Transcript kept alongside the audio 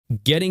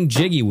getting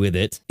jiggy with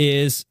it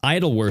is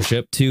idol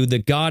worship to the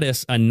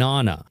goddess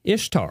Inanna,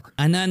 Ishtar.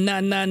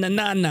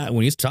 Inanna.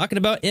 When he's talking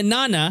about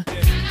Inanna,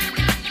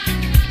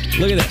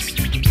 look at this.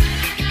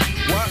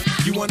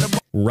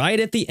 Right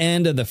at the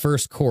end of the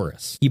first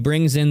chorus, he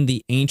brings in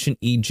the ancient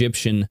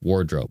Egyptian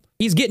wardrobe.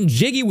 He's getting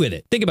jiggy with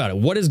it. Think about it.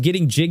 What does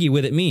getting jiggy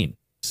with it mean?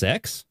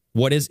 Sex?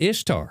 What is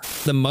Ishtar?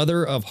 The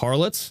mother of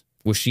harlots?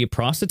 Was she a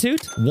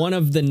prostitute? One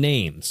of the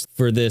names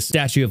for this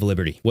Statue of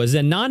Liberty was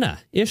Inanna,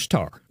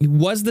 Ishtar.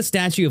 Was the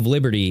Statue of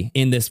Liberty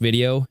in this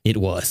video? It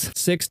was.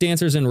 6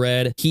 dancers in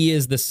red. He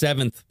is the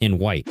 7th in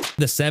white.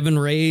 The 7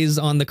 rays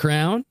on the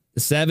crown.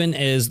 The 7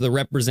 is the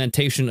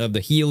representation of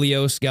the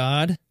Helios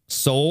god.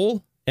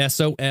 Sol,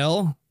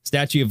 S-O-L,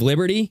 Statue of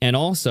Liberty, and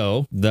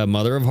also the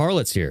mother of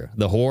harlots here,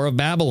 the whore of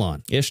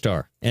Babylon,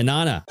 Ishtar,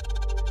 Inanna.